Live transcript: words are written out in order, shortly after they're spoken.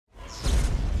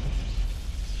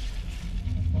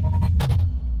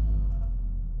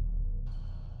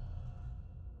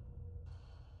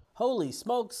Holy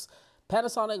smokes,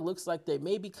 Panasonic looks like they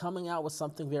may be coming out with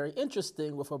something very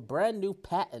interesting with a brand new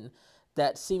patent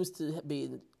that seems to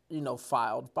be,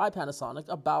 filed by Panasonic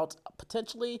about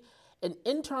potentially an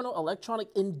internal electronic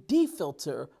ND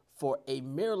filter for a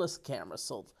mirrorless camera.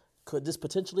 So could this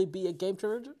potentially be a game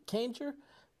changer?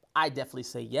 I definitely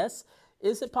say yes.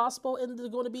 Is it possible and they're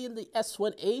going to be in the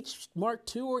S1H Mark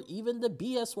II or even the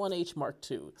BS1H Mark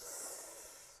II?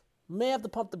 May have to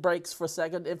pump the brakes for a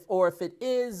second, if it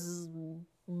is,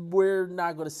 we're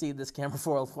not going to see this camera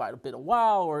for quite a bit of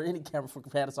while, or any camera for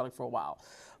Panasonic for a while.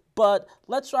 But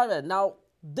let's try that. Now,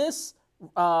 this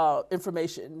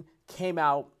information came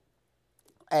out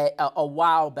a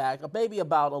while back, maybe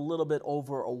about a little bit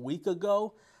over a week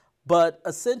ago. But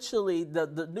essentially,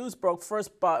 the news broke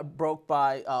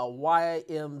by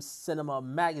YM Cinema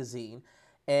Magazine.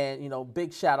 And,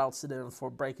 big shout outs to them for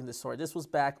breaking this story. This was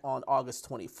back on August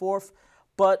 24th,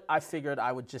 but I figured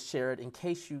I would just share it in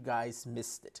case you guys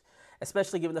missed it,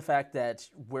 especially given the fact that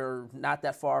we're not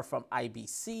that far from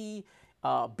IBC.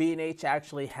 B&H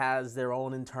actually has their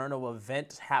own internal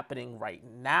event happening right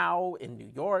now in New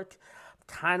York.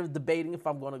 Kind of debating if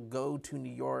I'm going to go to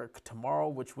New York tomorrow,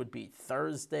 which would be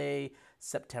Thursday,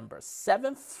 September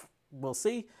 7th. We'll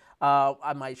see.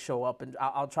 I might show up and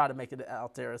I'll try to make it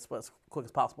out there as quick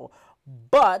as possible.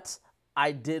 But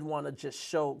I did want to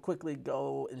just quickly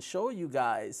go and show you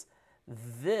guys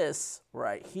this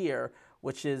right here,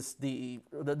 which is the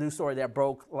news story that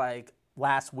broke like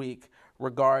last week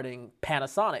regarding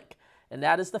Panasonic. And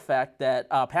that is the fact that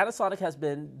Panasonic has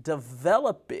been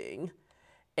developing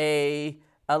a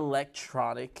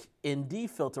electronic ND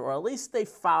filter, or at least they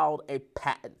filed a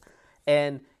patent.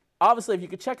 And obviously, if you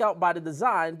could check out by the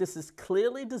design, this is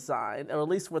clearly designed, or at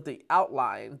least with the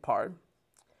outline part,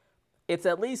 it's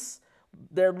at least,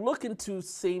 they're looking to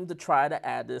seem to try to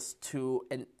add this to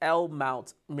an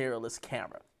L-mount mirrorless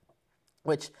camera,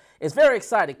 which is very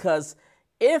exciting because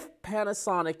if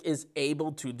Panasonic is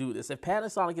able to do this, if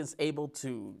Panasonic is able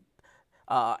to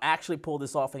actually pull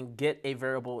this off and get a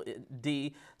variable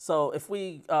D. So if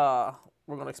we're going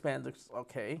to expand this.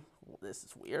 Okay, well, this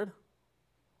is weird.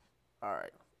 All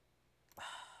right.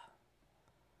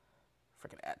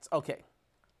 Freaking ads. Okay.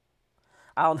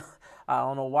 I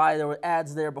don't know why there were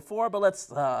ads there before, but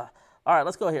all right,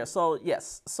 let's go here. So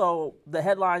yes, so the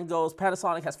headline goes,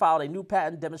 Panasonic has filed a new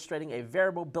patent demonstrating a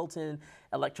variable built-in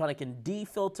electronic ND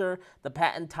filter. The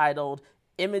patent, titled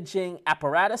Imaging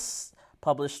Apparatus,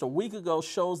 published a week ago,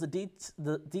 shows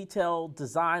the detailed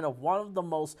design of one of the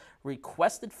most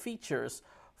requested features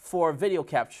for video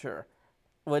capture,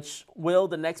 which will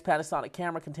the next Panasonic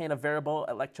camera contain a variable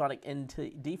electronic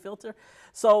ND filter.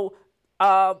 So,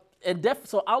 so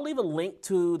I'll leave a link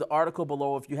to the article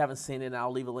below if you haven't seen it, and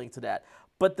I'll leave a link to that.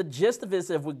 But the gist of it is,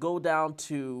 if we go down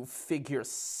to figure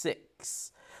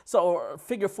 6, or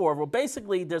figure 4, well,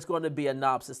 basically there's going to be a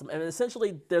knob system, and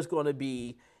essentially it's going to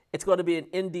be an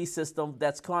ND system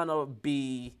that's going to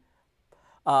be,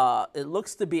 it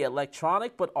looks to be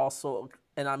electronic, but also,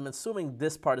 and I'm assuming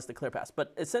this part is the clear pass,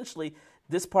 but essentially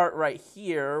this part right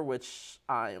here, which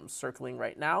I am circling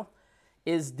right now,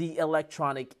 is the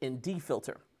electronic ND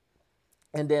filter.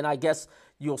 And then I guess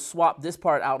you'll swap this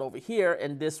part out over here,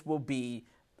 and this will be,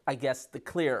 I guess, the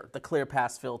clear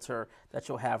pass filter that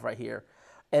you'll have right here.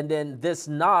 And then this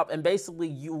knob, and basically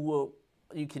you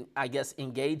can, I guess,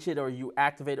 engage it, or you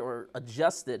activate it or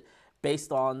adjust it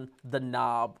based on the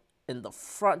knob in the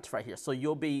front right here. So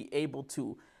you'll be able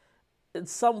to, in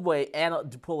some way,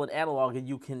 to pull an analog, and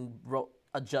you can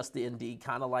adjust the ND,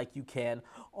 kind of like you can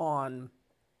on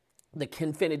the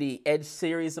Kinfinity Edge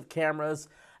series of cameras,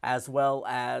 as well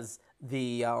as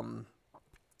the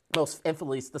most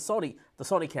infamously the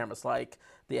Sony cameras like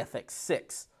the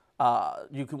FX6.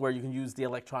 Where you can use the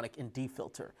electronic ND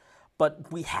filter. But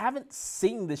we haven't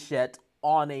seen this yet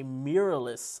on a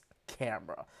mirrorless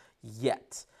camera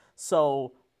yet.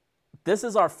 So this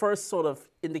is our first sort of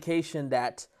indication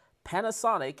that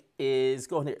Panasonic is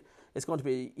going to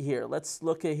be here. Let's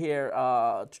look at here.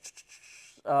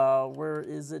 Where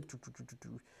is it?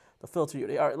 The filter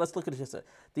unit. All right, let's look at this.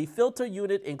 The filter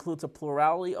unit includes a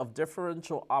plurality of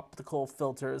differential optical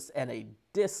filters and a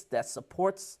disc that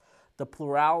supports the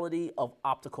plurality of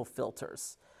optical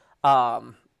filters.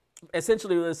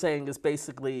 Essentially what they're saying is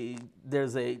basically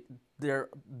the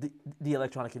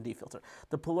electronic ND filter.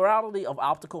 The plurality of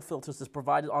optical filters is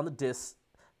provided on the disc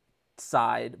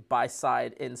side by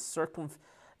side in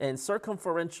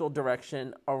circumferential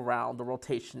direction around the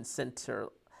rotation center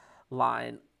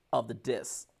line of the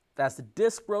disc. As the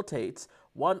disc rotates,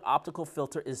 one optical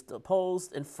filter is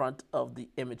deposed in front of the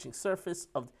imaging surface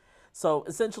of. So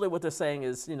essentially what they're saying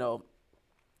is, you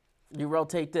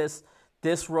rotate this,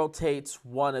 this rotates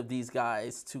one of these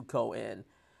guys to go in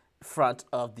front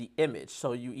of the image.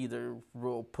 So you either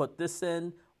will put this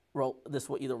in, this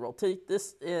will either rotate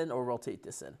this in or rotate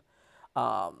this in.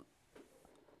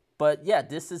 But yeah,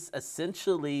 this is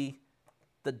essentially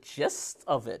the gist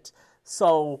of it.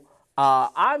 So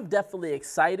I'm definitely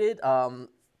excited.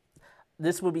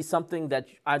 This would be something that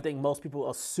I think most people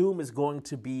assume is going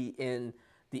to be in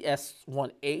the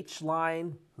S1H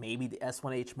line, maybe the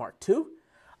S1H Mark II.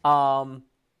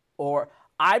 Or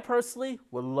I personally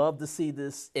would love to see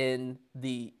this in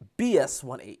the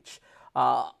BS1H.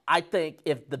 I think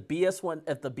if the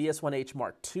BS1H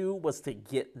Mark II was to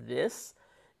get this,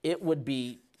 it would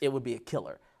be a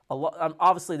killer.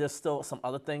 Obviously, there's still some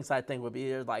other things I think would be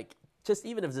there, like just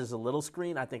even if there's a little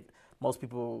screen. I think most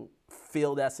people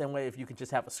feel that same way. If you could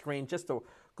just have a screen, just to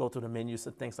go through the menus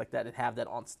and things like that, and have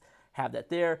that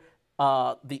there.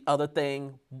 The other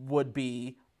thing would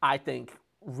be, I think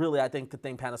the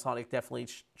thing Panasonic definitely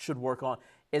should work on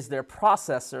is their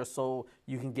processor, so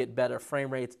you can get better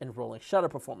frame rates and rolling shutter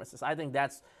performances. I think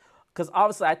that's because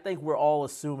obviously I think we're all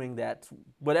assuming that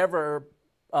whatever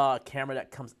camera that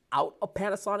comes out of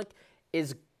Panasonic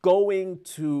is going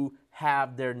to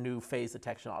have their new phase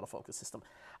detection autofocus system.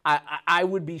 I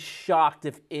would be shocked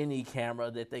if any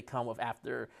camera that they come with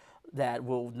after that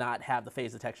will not have the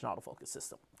phase detection autofocus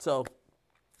system. So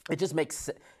it just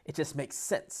makes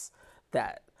sense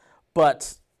that.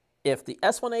 But if the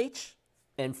S1H,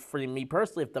 and for me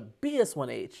personally, if the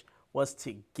BS1H was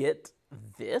to get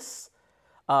this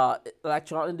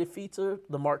electron feature,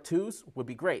 the Mark IIs would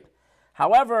be great.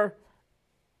 However,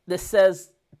 this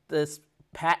says this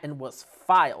patent was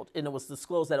filed, and it was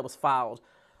disclosed that it was filed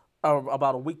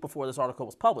about a week before this article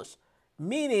was published,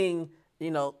 meaning,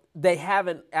 they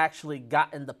haven't actually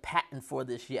gotten the patent for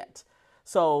this yet.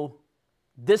 So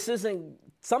this isn't,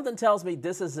 something tells me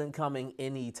this isn't coming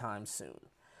anytime soon.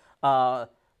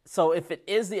 So if it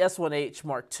is the S1H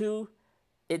Mark II,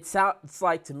 it sounds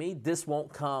like to me this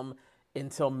won't come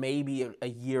until maybe a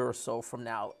year or so from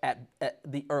now at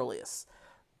the earliest.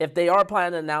 If they are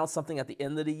planning to announce something at the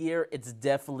end of the year, it's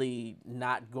definitely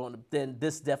not going to, then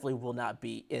this definitely will not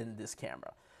be in this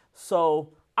camera.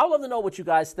 So I would love to know what you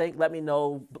guys think. Let me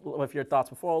know with your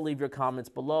thoughts before. Leave your comments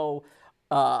below.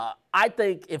 I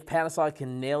think if Panasonic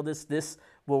can nail this, this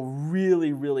will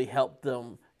really, really help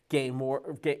them gain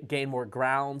more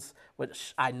grounds,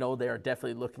 which I know they are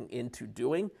definitely looking into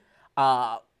doing.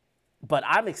 But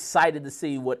I'm excited to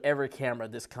see whatever camera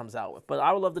this comes out with. But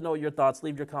I would love to know your thoughts.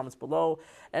 Leave your comments below.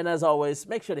 And as always,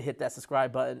 make sure to hit that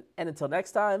subscribe button. And until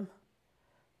next time,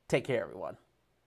 take care, everyone.